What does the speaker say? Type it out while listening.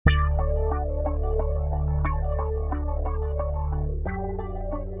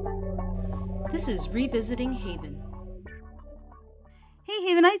This is Revisiting Haven. Hey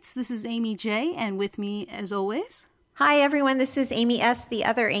Havenites, this is Amy J, and with me as always... Hi everyone, this is Amy S., the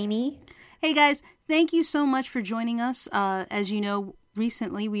other Amy. Hey guys, thank you so much for joining us. As you know,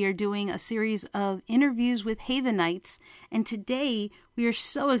 recently we are doing a series of interviews with Havenites, and today we are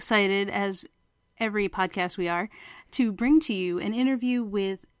so excited, as every podcast we are, to bring to you an interview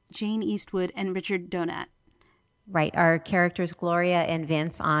with Jane Eastwood and Richard Donat. Right, our characters Gloria and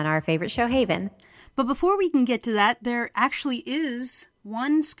Vince on our favorite show, Haven. But before we can get to that, there actually is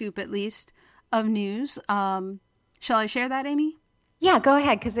one scoop, at least, of news. Shall I share that, Amy? Yeah, go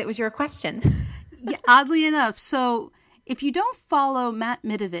ahead, because it was your question. Yeah, oddly enough. So if you don't follow Matt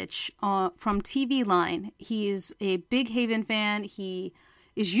Midovich from TV Line, he is a big Haven fan. He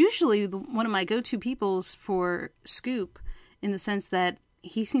is usually one of my go-to peoples for scoop, in the sense that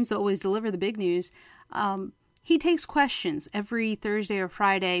he seems to always deliver the big news. He takes questions every Thursday or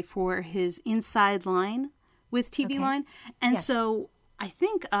Friday for his Inside Line with TV Line. And so I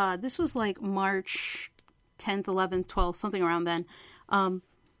think this was like March 10th, 11th, 12th, something around then. I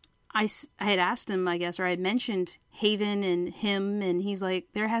had asked him, I guess, or I had mentioned Haven and him, and he's like,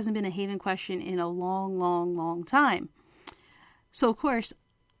 there hasn't been a Haven question in a long, long, long time. So, of course,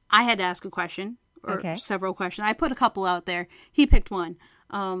 I had to ask a question, or several questions. I put a couple out there. He picked one.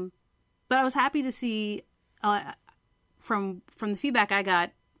 But I was happy to see... from the feedback I got,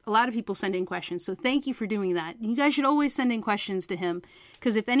 a lot of people send in questions. So thank you for doing that. You guys should always send in questions to him,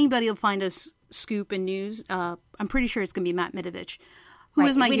 because if anybody will find us scoop and news, I'm pretty sure it's going to be Matt Midovich, who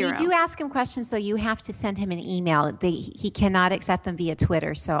is my hero. When you do ask him questions, though, you have to send him an email. He cannot accept them via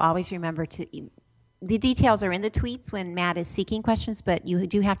Twitter. So always remember the details are in the tweets when Matt is seeking questions, but you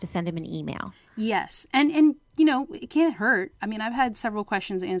do have to send him an email. Yes. And you know, it can't hurt. I mean, I've had several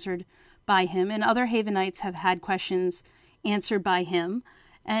questions answered by him, and other Havenites have had questions answered by him.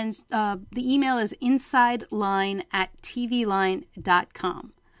 And the email is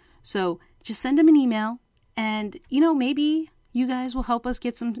insideline@tvline.com. So just send him an email, and, you know, maybe you guys will help us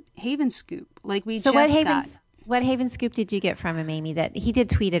get some Haven scoop like we just got. What Haven scoop did you get from him, Amy? That he did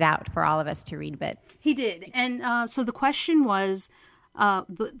tweet it out for all of us to read, but... He did. And so the question was...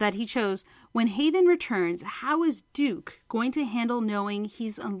 that he chose, when Haven returns, how is Duke going to handle knowing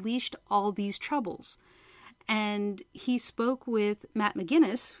he's unleashed all these troubles? And he spoke with Matt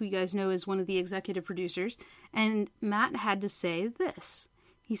McGinnis, who you guys know is one of the executive producers, and Matt had to say this.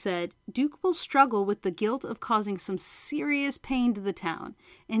 He said, Duke will struggle with the guilt of causing some serious pain to the town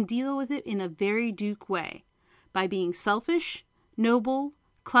and deal with it in a very Duke way, by being selfish, noble,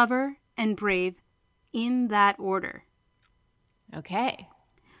 clever, and brave, in that order. Okay.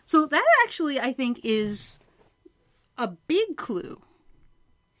 So that actually, I think, is a big clue.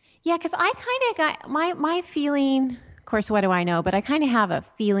 Yeah, because I kind of got my feeling, of course, what do I know? But I kind of have a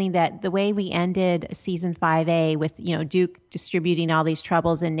feeling that the way we ended season 5A with, you know, Duke distributing all these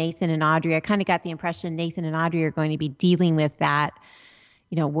troubles and Nathan and Audrey, I kind of got the impression Nathan and Audrey are going to be dealing with that.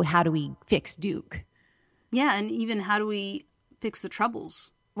 You know, how do we fix Duke? Yeah, and even how do we fix the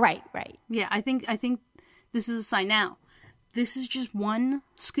troubles? Right. Yeah, I think this is a sign now. This is just one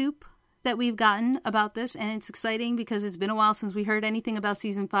scoop that we've gotten about this, and it's exciting because it's been a while since we heard anything about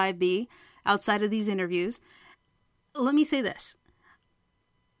Season 5B outside of these interviews. Let me say this.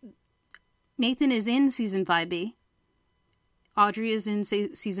 Nathan is in Season 5B. Audrey is in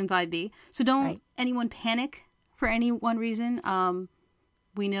Season 5B. So don't anyone panic for any one reason.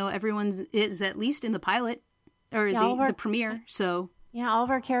 We know everyone is at least in the pilot, or the premiere. So yeah, all of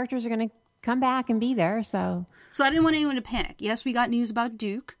our characters are going to come back and be there, so I didn't want anyone to panic. Yes, we got news about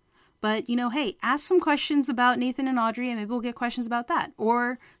Duke, but, you know, hey, ask some questions about Nathan and Audrey, and maybe we'll get questions about that.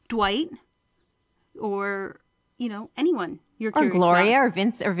 Or Dwight, or, you know, anyone you're curious about. Or Gloria, or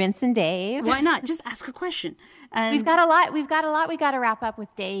Vince and Dave. Why not? Just ask a question. And we've got a lot we got to wrap up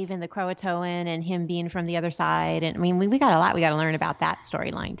with Dave and the Croatoan and him being from the other side. And I mean, we got a lot we got to learn about that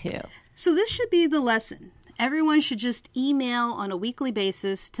storyline too. So this should be the lesson. Everyone should just email on a weekly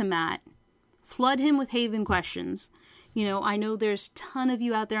basis to Matt. Flood him with Haven questions. You know, I know there's a ton of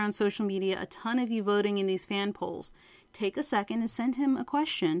you out there on social media, a ton of you voting in these fan polls. Take a second and send him a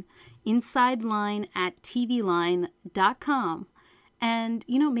question, insideline@tvline.com. And,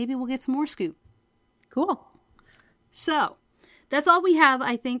 you know, maybe we'll get some more scoop. Cool. So, that's all we have,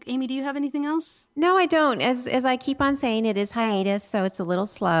 I think. Amy, do you have anything else? No, I don't. As I keep on saying, it is hiatus, so it's a little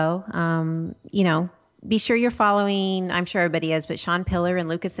slow. You know, be sure you're following, I'm sure everybody is, but Sean Pillar and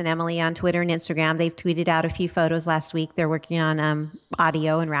Lucas and Emily on Twitter and Instagram. They've tweeted out a few photos last week. They're working on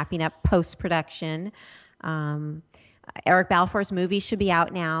audio and wrapping up post-production. Eric Balfour's movie should be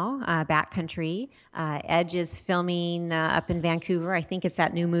out now, Backcountry. Edge is filming up in Vancouver. I think it's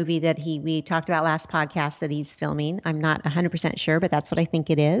that new movie that we talked about last podcast that he's filming. I'm not 100% sure, but that's what I think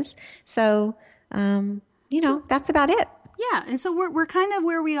it is. So, that's about it. Yeah, and so we're kind of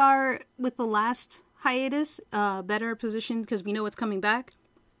where we are with the last hiatus, better positioned because we know what's coming back.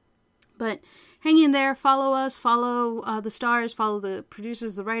 But hang in there, follow us, follow the stars, follow the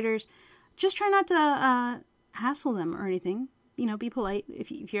producers, the writers. Just try not to hassle them or anything. Be polite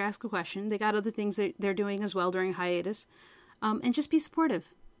if you ask a question. They got other things that they're doing as well during hiatus. And just be supportive.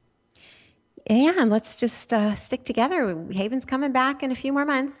 Yeah, and let's just stick together. Haven's coming back in a few more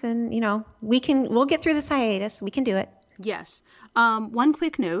months, and we'll get through this hiatus. We can do it. Yes. One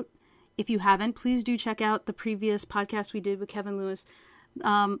quick note: if you haven't, please do check out the previous podcast we did with Kevin Lewis.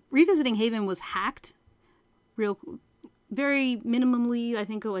 Revisiting Haven was hacked, very minimally. I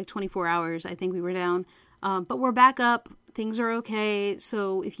think like 24 hours. I think we were down, but we're back up. Things are okay.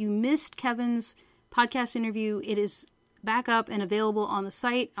 So if you missed Kevin's podcast interview, it is back up and available on the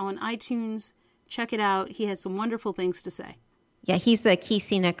site, on iTunes. Check it out. He had some wonderful things to say. Yeah, he's the key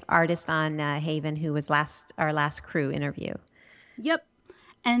scenic artist on Haven who was our last crew interview. Yep.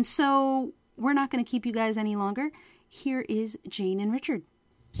 And so we're not going to keep you guys any longer. Here is Jane and Richard.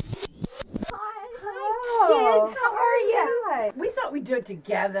 Hi, kids. How are you? Hi. We thought we'd do it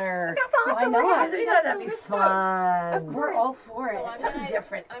together. That's awesome. I know. We're We thought that'd be fun. We're all for it. So Something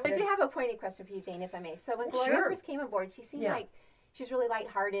different. I do have a pointy question for you, Jane, if I may. So when Gloria first came aboard, she seemed like she was really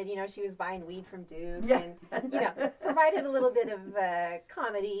lighthearted. She was buying weed from Duke and, provided a little bit of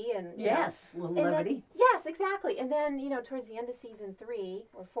comedy and a little levity. Yes, exactly. And then, towards the end of season 3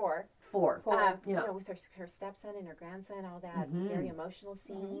 or 4, with her stepson and her grandson, all that very emotional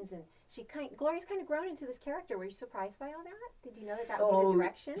scenes, and Gloria's kind of grown into this character. Were you surprised by all that? Did you know that would be the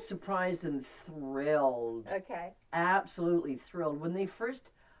direction? Surprised and thrilled. Okay. Absolutely thrilled. When they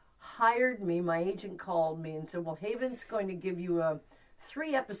first hired me, my agent called me and said, well, Haven's going to give you a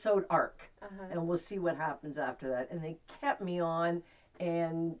 3-episode arc, and we'll see what happens after that. And they kept me on,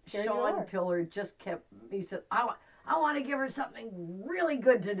 and Sean Pillar just he said, I want to give her something really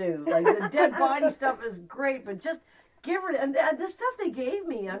good to do. Like, the dead body stuff is great, but just give her, and the stuff they gave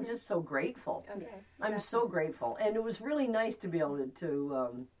me, I'm just so grateful. Okay. I'm so grateful. And it was really nice to be able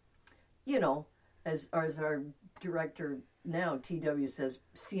to as our director now, TW says,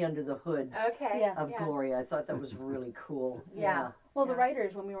 see under the hood of Gloria. I thought that was really cool. Yeah. Well, the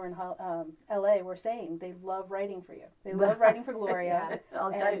writers, when we were in L.A., were saying they love writing for you. They love writing for Gloria,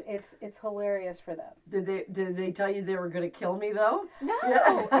 and it's hilarious for them. Did they tell you they were going to kill me, though? No,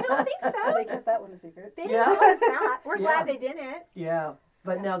 I don't think so. They kept that one a secret. They didn't tell us that. We're glad they didn't. Yeah,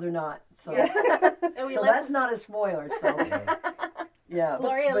 but now they're not. So, so that's not a spoiler. So. Yeah,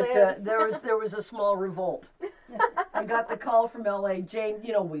 Gloria lives. There was a small revolt. I got the call from L.A. Jane,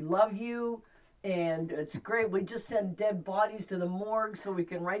 we love you, and it's great. We just send dead bodies to the morgue so we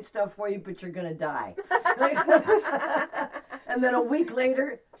can write stuff for you, but you're going to die. And then a week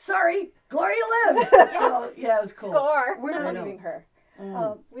later, sorry, Gloria lives. Yes. So, yeah, it was cool. Score. We're not leaving her.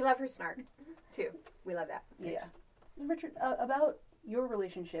 We love her snark, too. We love that. Yeah. Richard, about your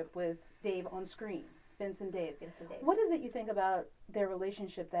relationship with Dave on screen. Vince and Dave. What is it you think about their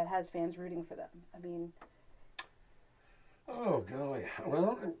relationship that has fans rooting for them? I mean, oh golly.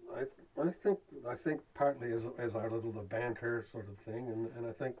 Well, I think partly as our little the banter sort of thing, and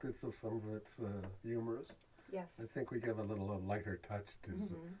I think some of it's humorous. Yes. I think we give a little lighter touch to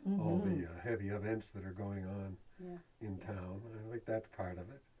all the heavy events that are going on in town. I think that's part of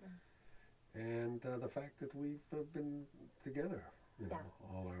it, and the fact that we've been together,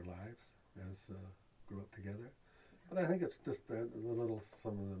 all our lives as. Grew up together, but I think it's just some of the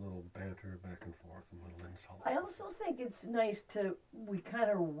little banter back and forth and little insults. I also think it's nice we kind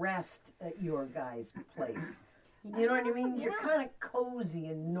of rest at your guys' place. You know what I mean? You're kind of cozy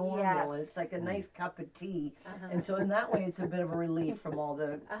and normal, and it's like a nice cup of tea, and so in that way, it's a bit of a relief from all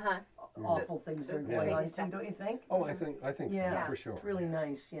the awful things that are going on. Don't you think? Oh, I think so, for sure. It's really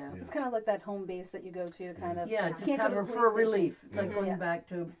nice. Yeah. It's kind of like that home base that you go to, kind of. Yeah, just have her for a relief. It's like going back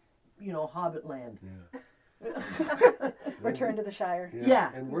to. Hobbit land. Yeah. Return to the Shire.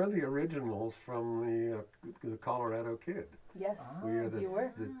 Yeah. And we're the originals from the Colorado Kid. Yes. We are the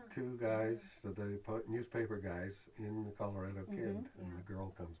 2 guys, the newspaper guys in the Colorado Kid, and the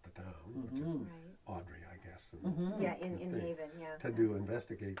girl comes to town, which is Audrey, I guess. In Haven, to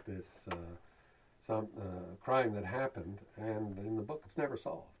investigate this crime that happened, and in the book it's never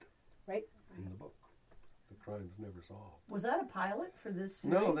solved. Right. In the book. the crime's never solved. Was that a pilot for this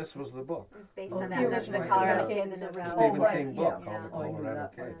series? No, this was the book. It was based on that, the the original Colorado Stephen Kid, King the Stephen novella. Stephen right, King yeah. book called Oh, I The knew Colorado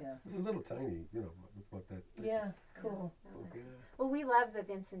that Kid. part, yeah. It's a little tiny, what that. Yeah, cool. Yeah. Well, we love the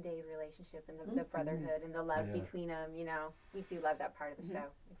Vince and Dave relationship and the brotherhood and the love Yeah. between them. You know, we do love that part of the show.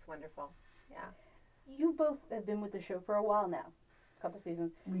 It's wonderful. Yeah. You both have been with the show for a while now, a couple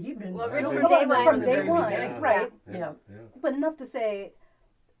seasons. You've been Well, From from day one. From the day very one, beginning. right? Yeah. But enough to say,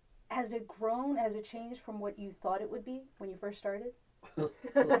 has it grown? Has it changed from what you thought it would be when you first started?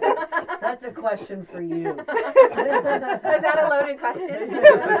 That's a question for you. Was that a loaded question?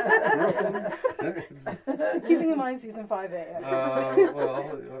 Keeping in mind season 5A.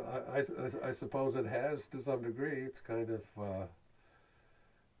 Well, I suppose it has to some degree. It's kind of,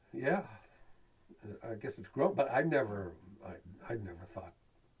 yeah. I guess it's grown, but I never thought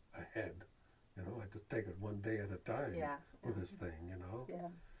ahead. You know, I just take it one day at a time with this thing. You know,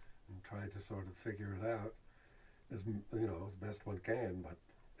 and try to sort of figure it out as best one can. But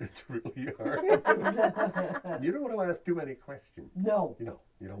it's really hard. You don't want to ask too many questions. No. You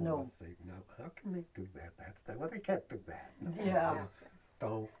don't want to say, no, how can they do that? That's not, well, they can't do that. No, Yeah.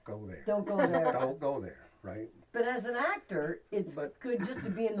 Don't go there. Don't go there. Don't go there, right? But as an actor, it's good just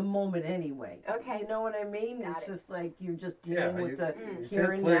to be in the moment anyway. Okay. You know what I mean? Got It's it. just like you're just dealing with the you here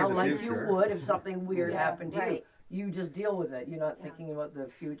can't and play now the like future. you would if something weird Yeah, happened to right. you. You just deal with it. You're not thinking about the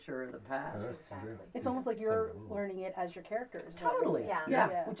future or the past. That's Exactly. It's almost like you're learning it as your character. as well. Totally. Yeah.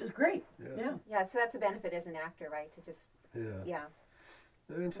 Yeah. Which is great. Yeah. Yeah, so that's a benefit as an actor, right? To just, Yeah.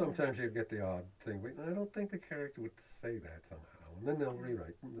 And sometimes you get the odd thing, but I don't think the character would say that somehow. And then they'll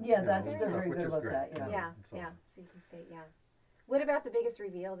rewrite. Yeah, that's stuff, they're very which good is about great, that, you know, yeah, and so yeah. on. So you can say, What about the biggest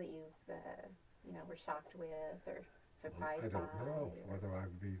reveal that you've, were shocked with or surprised I don't by? know whether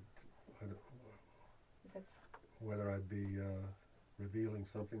I'd be revealing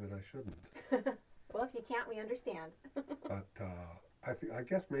something that I shouldn't. Well, if you can't, we understand. But I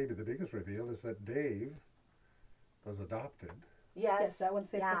guess maybe the biggest reveal is that Dave was adopted. Yes. That one's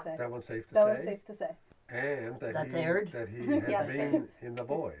safe to say. That one's safe to That say. one's safe to say. And that That's he aired? that he had Yes. been in the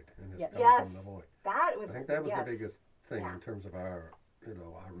void and has Yeah. come Yes. from the void. That was, I think that was yes. the biggest thing Yeah. in terms of our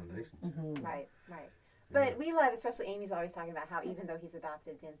relationship. Right. But we love, especially Amy's always talking about how even though he's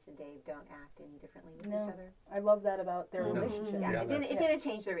adopted, Vince and Dave don't act any differently with No. each other. I love that about their relationship. Yeah, Yeah, it didn't. that's- It didn't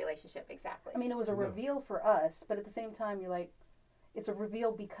change their relationship exactly. I mean, it was a reveal for us, but at the same time, you're like, it's a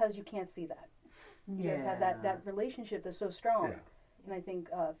reveal because you can't see that. You guys have that relationship that's so strong, Yeah. and I think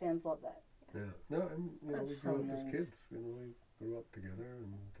fans love that. Yeah. No, and we That's grew so up as nice. kids. We grew up together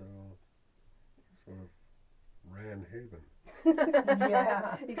and sort of ran Haven.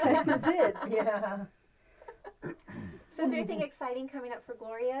 Yeah. You kind of did. Yeah. So, is there anything exciting coming up for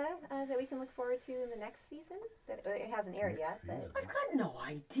Gloria that we can look forward to in the next season? That it hasn't aired yet. Next season. I've got no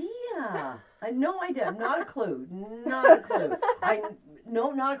idea. I have no idea. Not a clue. Not a clue.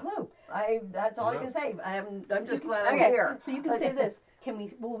 Not a clue. That's all I can say. I'm just glad I'm here. So you can say this: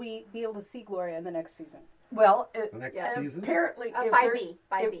 will we be able to see Gloria in the next season? Well, The next season? apparently, if 5B.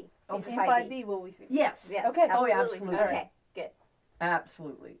 5B. Oh, In Season 5B, will we see? yes, Yes. Okay. Oh, yeah, Absolutely. absolutely. Okay. Good.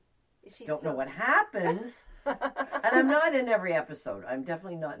 absolutely. She's Don't know still- what happens, and I'm not in every episode. I'm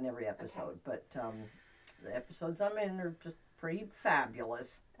definitely not in every episode, but the episodes I'm in are just pretty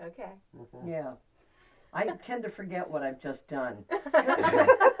fabulous. Okay. Yeah, I tend to forget what I've just done.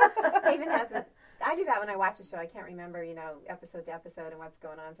 Even hasn't. I do that when I watch a show. I can't remember, episode to episode and what's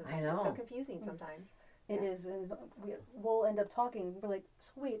going on. Sometimes it's so know. confusing. Sometimes It is, and we'll end up talking. We're like,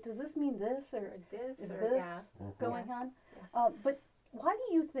 so wait, does this mean this or this is or this yeah. going on? But why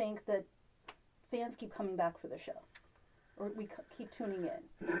do you think that fans keep coming back for the show, or we keep tuning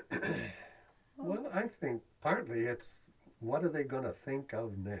in? Well, I think partly it's what are they going to think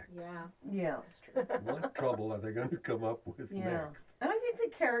of next? Yeah. Yeah, That's true. What trouble are they going to come up with yeah, next? and I think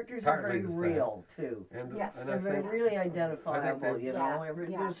the characters Partly are very is that. real too. And, Yes. and They're I very think really identifiable. they've- You know,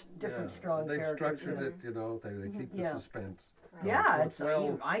 there's different strong they've characters. structured it, they keep the Yeah. suspense. Right. Yeah, So it's it's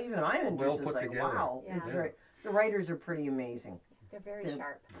well- I'm well just put like, together. wow. Yeah. It's very, the writers are pretty amazing. They're very They're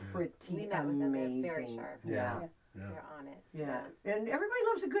sharp. Pretty We met with them. amazing. They're very sharp. Yeah. Yeah. Yeah. They're on it. Yeah. And everybody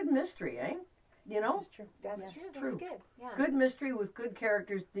loves a good mystery, eh? You know? This is true. That's Yes. true. That's True. good. Yeah. Good mystery with good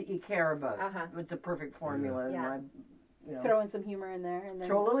characters that you care about. Uh-huh. It's a perfect formula. Yeah. And Throw in some humor in there, and then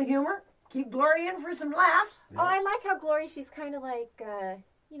throw a little humor. Keep Gloria in for some laughs. Oh, I like how Gloria, she's kind of like,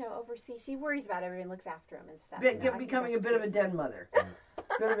 overseas. She worries about everyone, looks after them and stuff. I think Becoming a that's bit of a cute. den mother.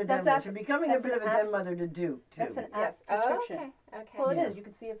 Bit of a den That's mother. apt- She's becoming a that's bit an of a apt- den mother to Duke, too. that's an Yes. apt description. Oh, okay. Well, it Yeah. is. You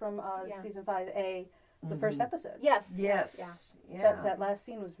can see it from Yeah. season 5A, the first episode. Yes. Yes. Yeah. Yeah. That last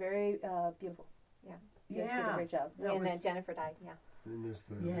scene was very beautiful. You guys did a great job. That When was- Jennifer died. Yeah. And there's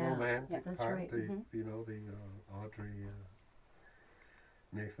the romantic that's part, right. the Audrey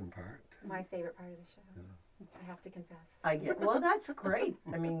Nathan part. My favorite part of the show. I have to confess. Well, that's great.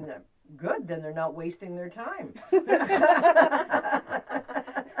 I mean, good. Then they're not wasting their time.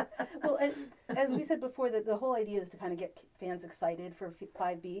 Well, and as we said before, that the whole idea is to kind of get fans excited for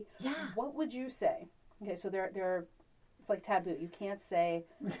 5B. Yeah. What would you say? Okay, so there are. It's like taboo. You can't say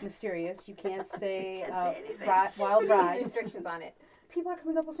mysterious. You can't say wild There's ride. restrictions on it. People are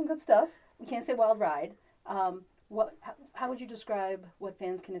coming up with some good stuff. You can't say wild ride. How would you describe what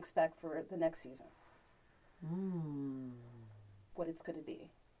fans can expect for the next season? What it's going to be?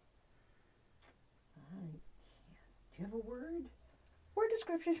 Do you have a word? Word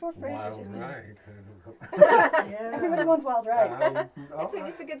description, short phrase. Wild ride. Everybody wants wild ride.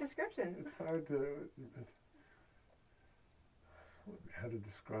 It's a good description. It's hard to... How to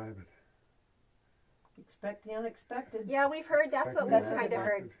describe it? Expect the unexpected. Yeah, we've heard. That's what we've kind of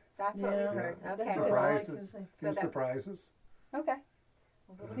heard. That's what we've heard. Okay. Surprises. So Surprises. Okay.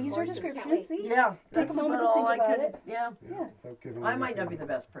 These are Can't descriptions. wait. See? Yeah. Take a moment to think about it. Yeah. Yeah. I might not be the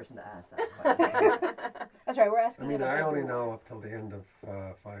best person to ask that question. That's right. We're asking. I mean, it of I only everyone. know up till the end of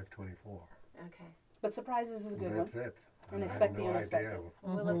 524. Okay. But surprises is a good That's one. it. And I expect have the no unexpected. idea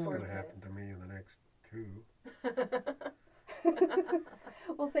We'll look what's forward going to to happen to me in the next 2.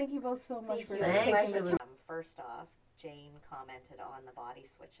 Well, thank you both so much for Thanks. taking the time. First off, Jane commented on the body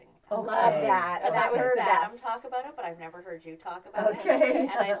switching. Love that. Because That I've was heard the Adam best. talk about it, but I've never heard you talk about it. Okay.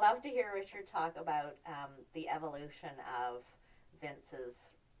 And I'd love to hear Richard talk about the evolution of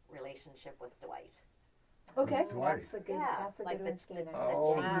Vince's relationship with Dwight. Okay. Dwight. That's a good. Yeah, That's a like good the, one, Skeena.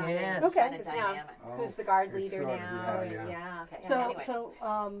 Oh, change in yes. Okay. kind of 'Cause now- dynamic. Who's the guard it's leader sort of- now? yeah. Okay. So, Anyway.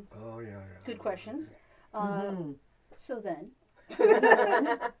 Oh, yeah. good questions. Mm-hmm. So then,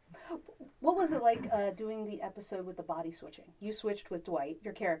 what was it like doing the episode with the body switching? You switched with Dwight,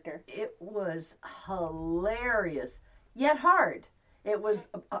 your character. It was hilarious, yet hard. It was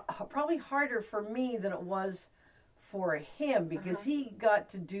probably harder for me than it was for him because he got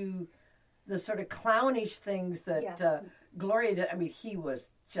to do the sort of clownish things that Yes. Gloria did. I mean,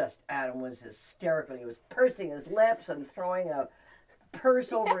 Adam was hysterical. He was pursing his lips and throwing a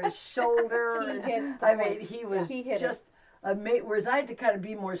purse over his shoulder. He hit the I mean, points. he was He hit just amazing. Whereas I had to kind of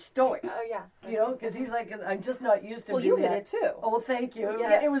be more stoic. Oh yeah. You know, because he's like, I'm just not used to Well, doing you hit that. it too. Oh, thank you.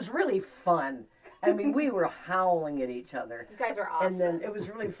 Yes. Yeah, it was really fun. I mean, we were howling at each other. You guys are awesome. And then it was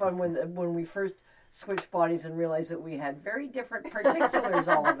really fun when we first switched bodies and realized that we had very different particulars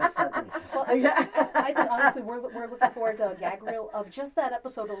all of a sudden. Well, I think honestly, we're looking forward to a gag reel of just that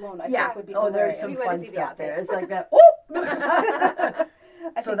episode alone. I think would be hilarious. there's some We want to fun see the stuff there. outfits. It's like that.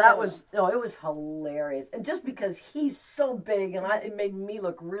 So think that that was it was hilarious, and just because he's so big, and it made me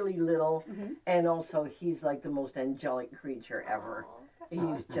look really little, and also he's like the most angelic creature ever.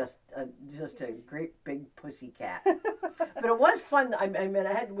 He's just a great big pussy cat. But it was fun. I mean,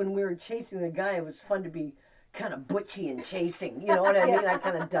 when we were chasing the guy, it was fun to be kind of butchy and chasing. You know what I mean? I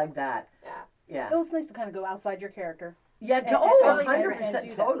kind of dug that. Yeah. It was nice to kind of go outside your character. Yeah, totally 100%, do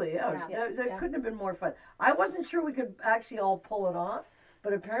that. totally. Yeah, Yeah. That couldn't have been more fun. I wasn't sure we could actually all pull it off,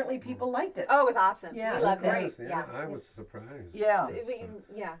 but apparently people liked it. Oh, it was awesome. Yeah, we loved great. it. Yeah, I was surprised. Yeah.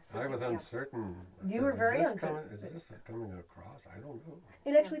 Yeah. I was uncertain. I You said, were very is this uncertain. Is this coming across? I don't know.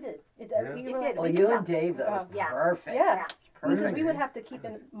 It actually did. It did. Well, We you could and Dave, that was Yeah. perfect. Yeah. Because Perfect. we would have to keep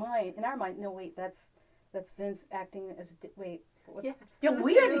in our mind, no, wait, that's Vince acting as, what's Yeah,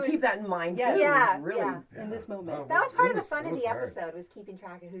 we had to keep that in mind, too. Yes. It was Yeah, really, yeah. in this moment. Oh, That was part of the it fun of was the hard. episode was keeping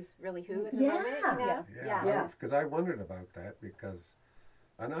track of who's really who in the Yeah. moment. You know? Yeah. Because I wondered about that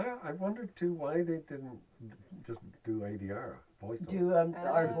and I wondered too why they didn't just do ADR voiceover. do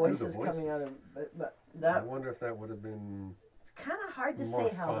our Do the voices voices. coming out of, but I that wonder if that would have been kind of hard to More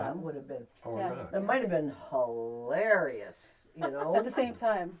say how that fun. would have been. or Yeah. not. That might have been hilarious, you know. At the same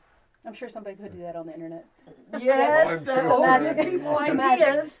time, I'm sure somebody could do that on the internet. Yes, Oh, I'm sure. all Imagine. the people Imagine.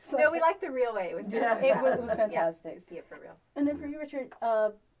 ideas. So, No, we liked the real way. It was Yeah. different. it was fantastic. To see it for real. And then for you, Richard,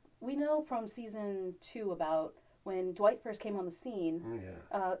 we know from season 2 about when Dwight first came on the scene,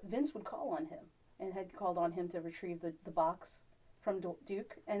 Yeah. Vince would call on him and had called on him to retrieve the box from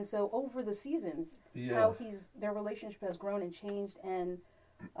Duke. And so over the seasons, how their relationship has grown and changed and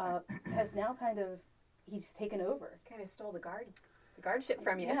has now he's taken over. Kind of stole the guardship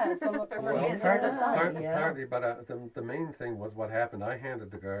from you. Yeah, some From from Well, Vince Vince. to the son. partly, but the main thing was what happened. I handed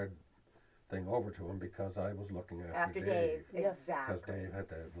the guard thing over to him because I was looking after Dave. Yes. Because Exactly. Dave had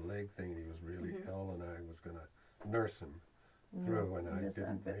that leg thing, and he was really ill, and I was going to nurse him through, and I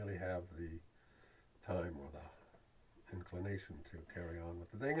understand. didn't really have the time or the inclination to carry on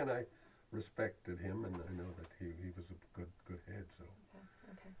with the thing, and I respected him, and I know that he was a good head. So,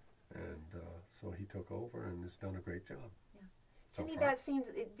 and so he took over and has done a great job. To me,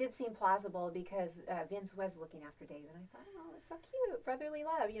 it did seem plausible because Vince was looking after Dave, and I thought, oh, that's so cute, brotherly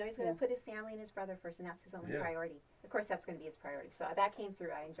love. He's going to put his family and his brother first, and that's his only priority. Of course, that's going to be his priority. So that came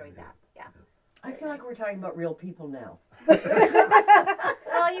through. I enjoyed that. Yeah. I feel like we're talking about real people now.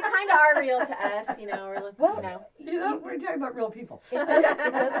 Well, you kind of are real to us, We're looking, we're talking about real people. It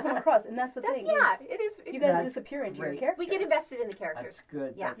does come across, and that's the thing. Yeah, it is. You guys disappear into your character. We get invested in the characters. That's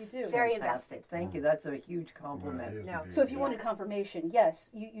good. Yeah, you do. Very invested. Thank you. That's a huge compliment. No. So if you wanted confirmation, yes,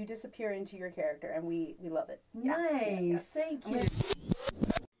 you disappear into your character, and we love it. Nice. Thank you.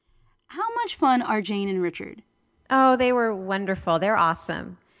 How much fun are Jane and Richard? Oh, they were wonderful. They're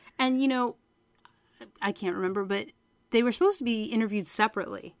awesome. And, I can't remember, but they were supposed to be interviewed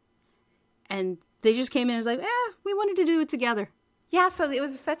separately. And they just came in and was like, we wanted to do it together. Yeah, so it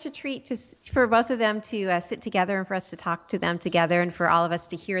was such a treat for both of them to sit together and for us to talk to them together and for all of us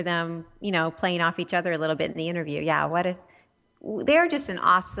to hear them, playing off each other a little bit in the interview. Yeah, they're just an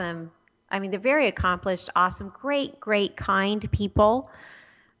awesome, they're very accomplished, awesome, great, kind people.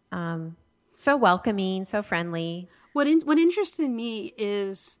 So welcoming, so friendly. What interested me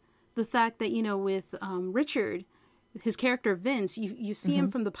is the fact that, with Richard, his character Vince, you see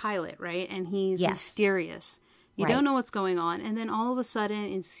him from the pilot, right? And he's mysterious. You don't know what's going on. And then all of a sudden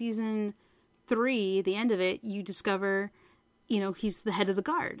in season 3, the end of it, you discover, he's the head of the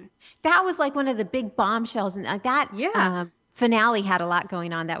guard. That was like one of the big bombshells. And that finale had a lot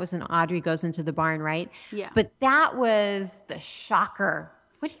going on. That was when Audrey goes into the barn, right? Yeah. But that was the shocker.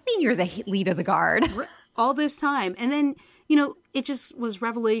 What do you mean you're the lead of the guard? All this time. And then, it just was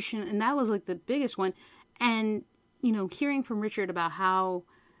revelation. And that was like the biggest one. And, hearing from Richard about how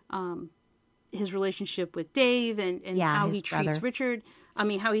his relationship with Dave and how he treats Richard,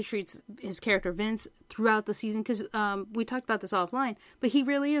 how he treats his character Vince throughout the season. Because we talked about this offline, but he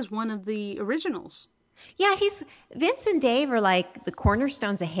really is one of the originals. Yeah, Vince and Dave are like the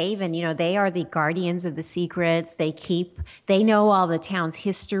cornerstones of Haven. They are the guardians of the secrets. They know all the town's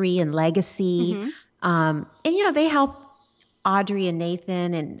history and legacy. Mm-hmm. And, they help Audrey and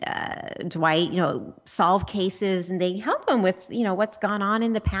Nathan and Dwight, solve cases, and they help them with, what's gone on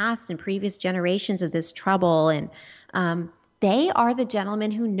in the past and previous generations of this trouble. And they are the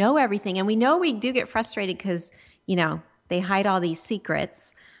gentlemen who know everything. And we know we do get frustrated because, they hide all these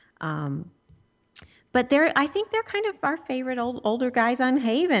secrets. But I think they're kind of our favorite older guys on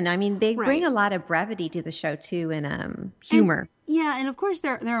Haven. They bring a lot of brevity to the show too, and humor. And of course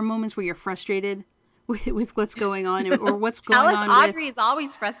there are moments where you're frustrated with what's going on or what's going on. Audrey is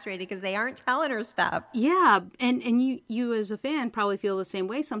always frustrated because they aren't telling her stuff. Yeah, and you as a fan probably feel the same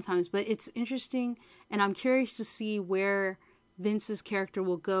way sometimes. But it's interesting, and I'm curious to see where Vince's character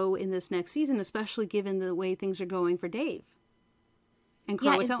will go in this next season, especially given the way things are going for Dave and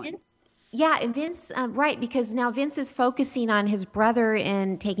Croatoan. And Vince, right, because now Vince is focusing on his brother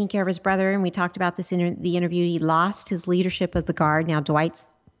and taking care of his brother. And we talked about this in the interview. He lost his leadership of the guard. Now Dwight's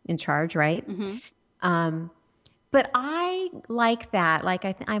in charge, right? Mm-hmm. But I like that. Like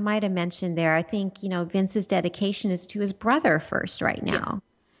I might have mentioned there, I think, Vince's dedication is to his brother first right now.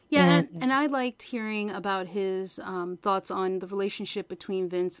 Yeah, and I liked hearing about his thoughts on the relationship between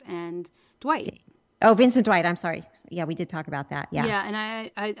Vince and Dwight. Oh, Vince and Dwight, I'm sorry. Yeah, we did talk about that. Yeah. Yeah,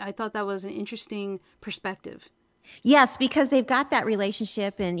 and I thought that was an interesting perspective. Yes, because they've got that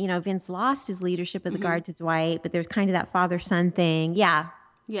relationship and, Vince lost his leadership of the guard to Dwight, but there's kind of that father-son thing. Yeah.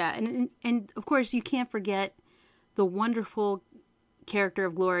 Yeah, and of course you can't forget the wonderful character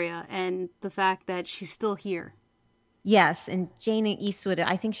of Gloria and the fact that she's still here. Yes, and Jane Eastwood,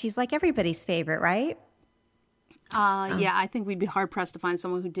 I think she's like everybody's favorite, right? Yeah, I think we'd be hard-pressed to find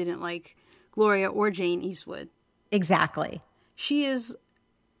someone who didn't like Gloria or Jane Eastwood. Exactly. She is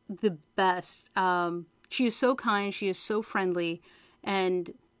the best. She is so kind. She is so friendly.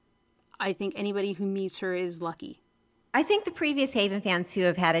 And I think anybody who meets her is lucky. I think the previous Haven fans who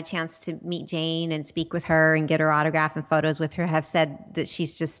have had a chance to meet Jane and speak with her and get her autograph and photos with her have said that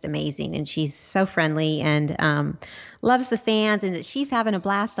she's just amazing and she's so friendly and loves the fans and that she's having a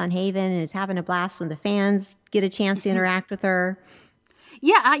blast on Haven and is having a blast when the fans get a chance to interact with her.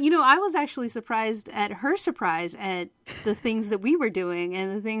 Yeah, I was actually surprised at her surprise at the things that we were doing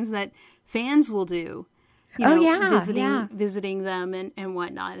and the things that fans will do. Visiting them and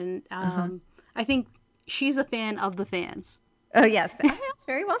whatnot. And I think she's a fan of the fans. Oh, yes. That's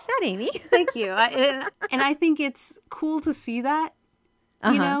very well said, Amy. Thank you. And I think it's cool to see that,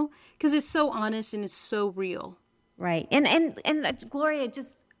 because it's so honest and it's so real. Right. And Gloria,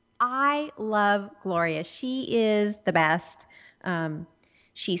 I love Gloria. She is the best.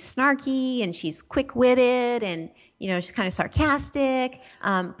 she's snarky and she's quick-witted and, she's kind of sarcastic.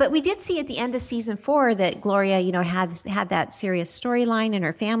 But we did see at the end of season 4 that Gloria, had that serious storyline and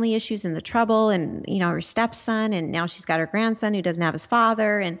her family issues and the trouble and, her stepson. And now she's got her grandson who doesn't have his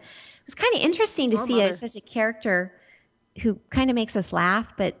father. And it was kind of interesting to see such a character who kind of makes us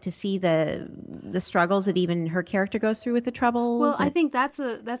laugh, but to see the struggles that even her character goes through with the troubles. Well, I think that's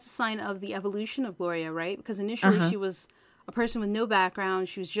a sign of the evolution of Gloria, right? Because initially she was a person with no background.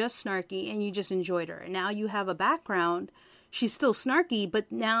 She was just snarky, and you just enjoyed her. And now you have a background. She's still snarky,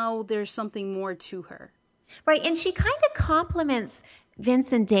 but now there's something more to her. Right, and she kind of compliments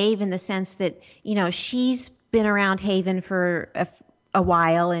Vince and Dave in the sense that, she's been around Haven for a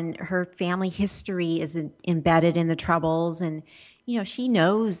while, and her family history is embedded in the troubles, and she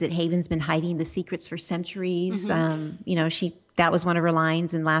knows that Haven's been hiding the secrets for centuries. That was one of her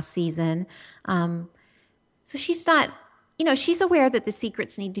lines in last season. So she's not, she's aware that the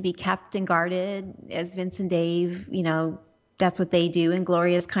secrets need to be kept and guarded, as Vince and Dave, that's what they do, and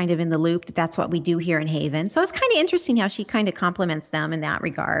Gloria's kind of in the loop that's what we do here in Haven. So it's kind of interesting how she kind of compliments them in that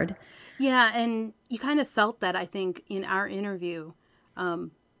regard. Yeah, and you kind of felt that, I think, in our interview.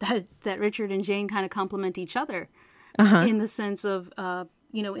 That Richard and Jane kind of complement each other in the sense of,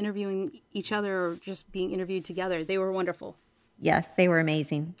 interviewing each other or just being interviewed together. They were wonderful. Yes, they were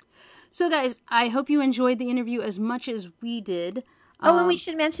amazing. So, guys, I hope you enjoyed the interview as much as we did. And we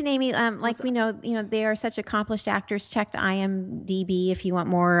should mention, Amy, we know, they are such accomplished actors. Check the IMDb if you want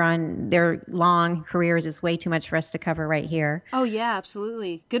more on their long careers. It's way too much for us to cover right here. Oh, yeah,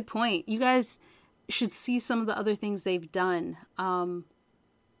 absolutely. Good point. You guys should see some of the other things they've done.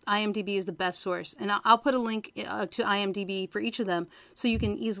 IMDb is the best source, and I'll put a link to IMDb for each of them so you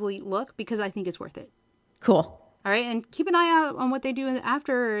can easily look, because I think it's worth it. Cool. All right, and keep an eye out on what they do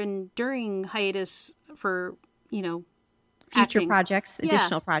after and during hiatus for future acting. Projects,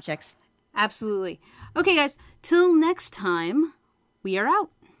 additional projects. Absolutely. Okay, guys, till next time, we are out.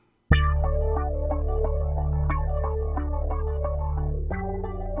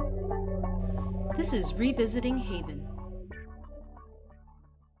 This is Revisiting Haven.